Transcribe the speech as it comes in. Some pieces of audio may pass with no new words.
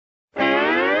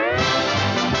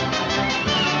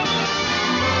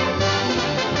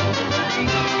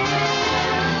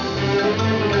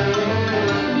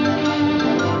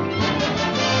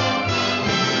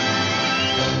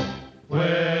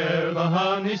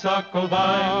honeysuckle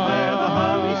vine, where the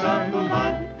honeysuckle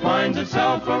vine finds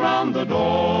itself around the door.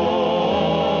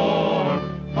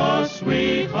 A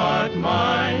sweetheart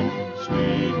mine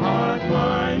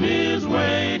is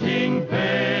waiting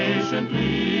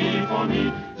patiently for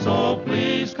me, so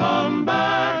please come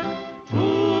back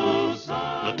to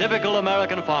sun. The typical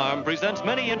American farm presents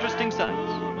many interesting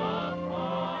sights.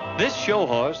 This show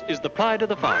horse is the pride of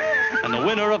the farm and the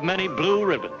winner of many blue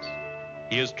ribbons.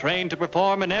 He is trained to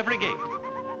perform in every gait.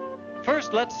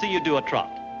 First, let's see you do a trot.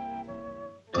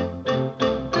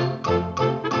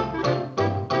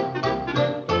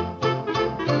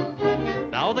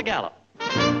 Now the gallop.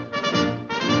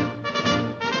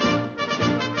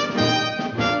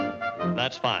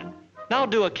 That's fine. Now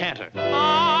do a canter.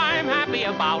 I'm happy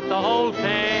about the whole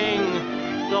thing.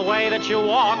 The way that you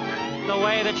walk, the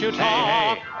way that you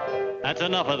talk. Hey, that's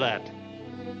enough of that.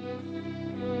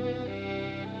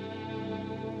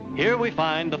 Here we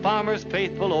find the farmer's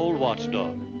faithful old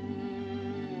watchdog.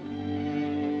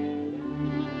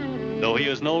 Though he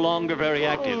is no longer very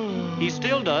active, he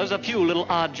still does a few little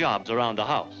odd jobs around the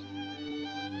house.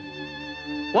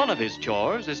 One of his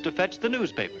chores is to fetch the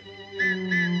newspaper.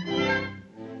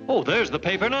 Oh, there's the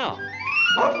paper now.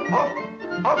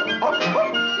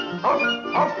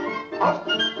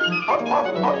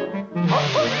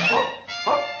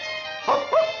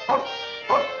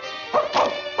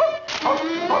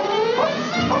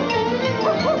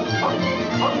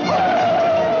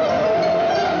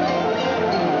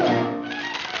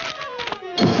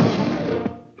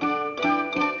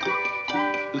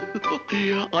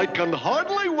 I can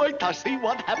hardly wait to see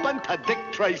what happened to Dick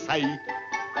Tracy.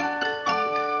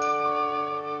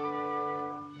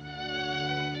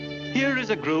 Here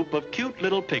is a group of cute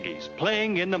little piggies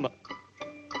playing in the mud.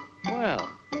 Well,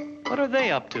 what are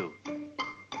they up to?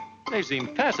 They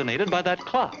seem fascinated by that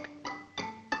clock.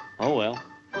 Oh, well.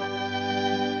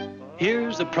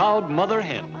 Here's a proud mother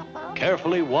hen,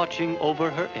 carefully watching over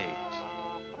her eggs,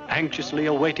 anxiously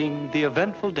awaiting the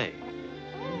eventful day.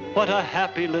 What a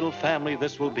happy little family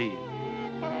this will be.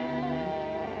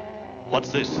 What's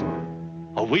this?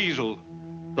 A weasel,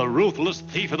 the ruthless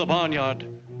thief of the barnyard,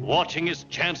 watching his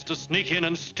chance to sneak in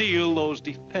and steal those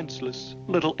defenseless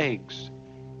little eggs.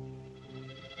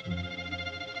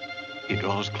 He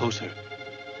draws closer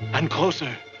and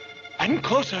closer and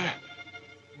closer.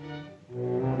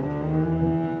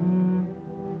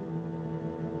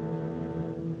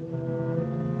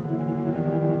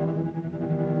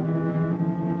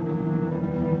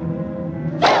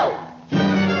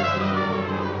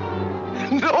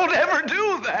 Don't ever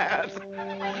do that.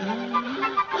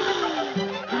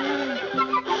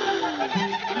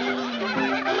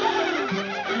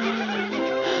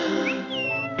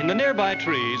 In the nearby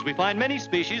trees, we find many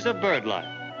species of bird life.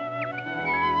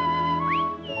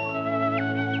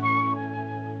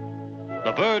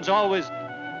 The birds always...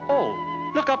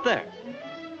 Oh, look up there.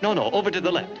 No, over to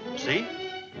the left. See?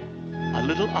 A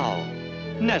little owl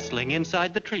nestling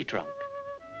inside the tree trunk.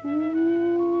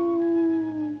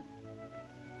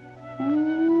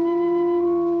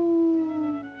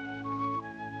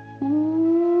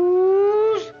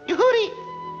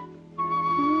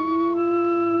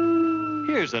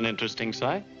 Here's an interesting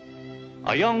sight.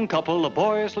 A young couple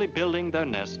laboriously building their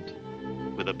nest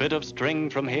with a bit of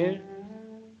string from here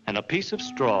and a piece of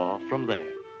straw from there.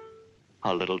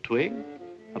 A little twig,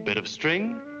 a bit of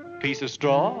string, piece of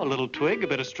straw, a little twig, a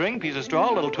bit of string, piece of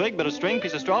straw, a little twig, bit of string,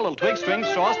 piece of straw, a little twig, string,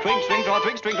 straw, twig, string, straw,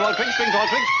 twig, string, straw, twig, string, straw,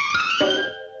 twig.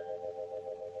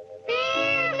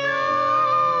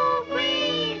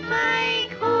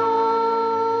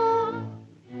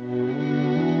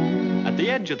 At the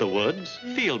edge of the woods,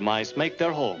 field mice make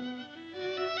their home.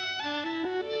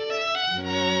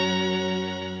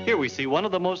 Here we see one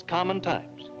of the most common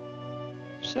types.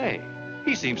 Say,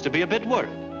 he seems to be a bit worried.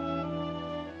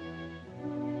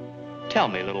 Tell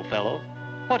me, little fellow,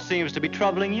 what seems to be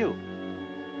troubling you?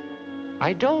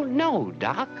 I don't know,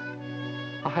 Doc.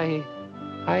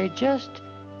 I just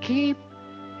keep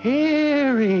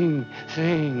hearing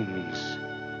things.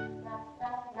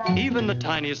 Even the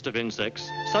tiniest of insects,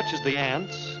 such as the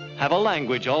ants, have a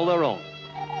language all their own.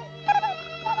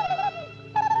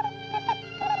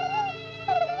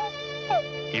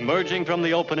 Emerging from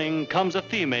the opening comes a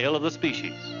female of the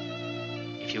species.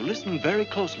 If you listen very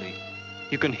closely,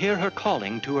 you can hear her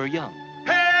calling to her young.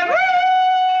 Henry!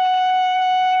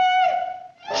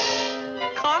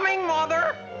 Coming,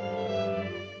 Mother.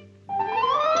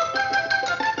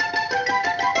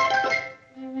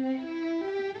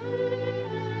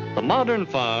 The modern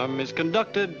farm is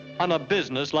conducted on a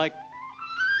business like...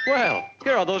 Well,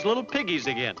 here are those little piggies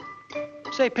again.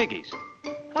 Say, piggies,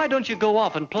 why don't you go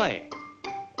off and play?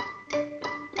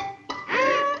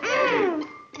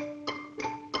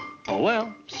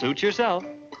 well, suit yourself.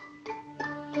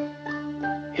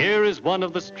 Here is one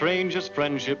of the strangest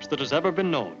friendships that has ever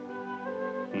been known.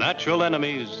 Natural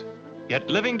enemies, yet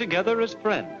living together as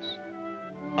friends.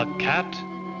 A cat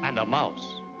and a mouse.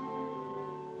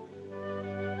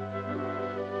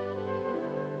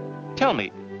 Tell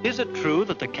me, is it true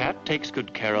that the cat takes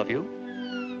good care of you?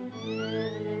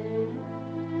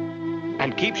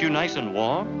 And keeps you nice and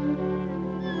warm?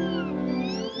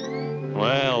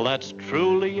 Well, that's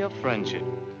truly a friendship.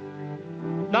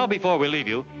 Now, before we leave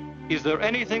you, is there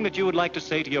anything that you would like to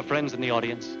say to your friends in the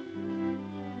audience?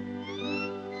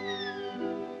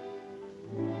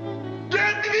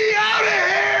 Get me out of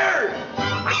here!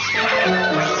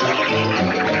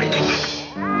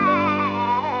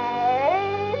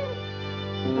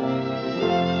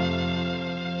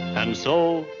 And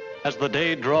so, as the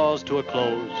day draws to a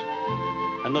close,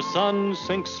 and the sun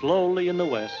sinks slowly in the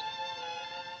west,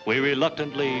 we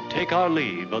reluctantly take our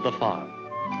leave of the farm.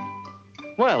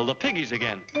 Well, the Piggies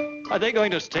again. Are they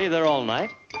going to stay there all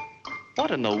night?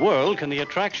 What in the world can the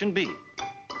attraction be?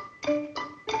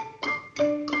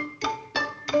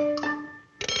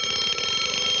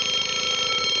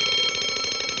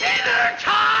 Dinner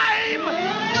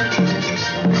time!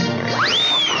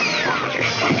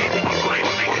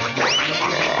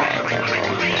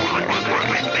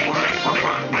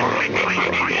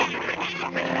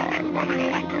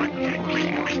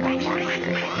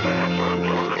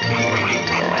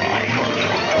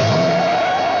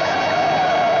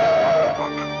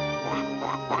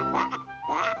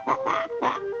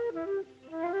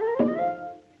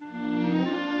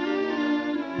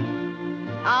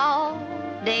 Oh,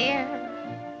 dear,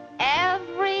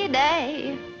 every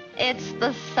day it's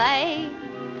the same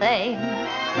thing.